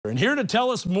And here to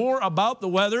tell us more about the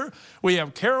weather, we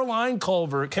have Caroline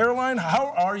Culver. Caroline,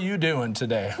 how are you doing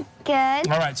today? Good.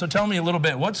 All right, so tell me a little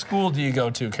bit. What school do you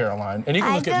go to, Caroline? And you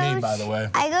can look at me, by the way.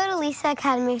 I go to Lisa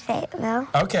Academy Fayetteville.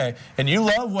 Okay, and you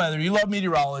love weather, you love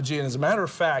meteorology, and as a matter of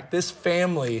fact, this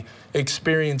family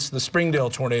experienced the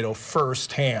Springdale tornado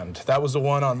firsthand. That was the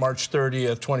one on March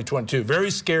 30th, 2022.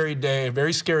 Very scary day,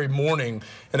 very scary morning,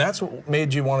 and that's what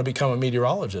made you want to become a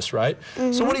meteorologist, right?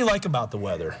 Mm-hmm. So what do you like about the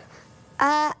weather?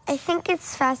 I think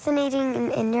it's fascinating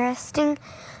and interesting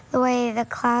the way the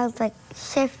clouds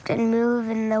shift and move,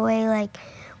 and the way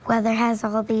weather has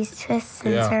all these twists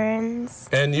and turns.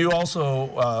 And you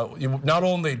also, you not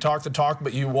only talk the talk,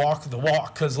 but you walk the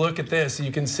walk, because look at this.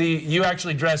 You can see you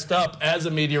actually dressed up as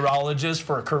a meteorologist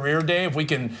for a career day. If we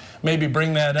can maybe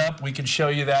bring that up, we can show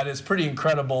you that. It's pretty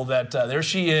incredible that there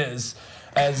she is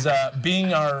as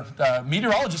being our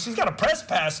meteorologist. She's got a press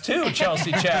pass too,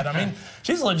 Chelsea Chad. I mean,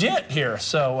 she's legit here.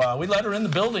 So we let her in the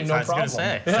building, no problem. I was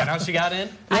going to say, is that how she got in?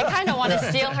 I kind of want to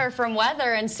steal her from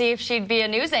weather and see if she'd be a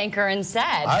news anchor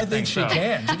instead. I think she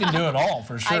can. She can do it all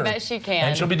for sure. I bet she can.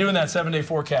 And she'll be doing that 7-day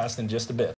forecast in just a bit.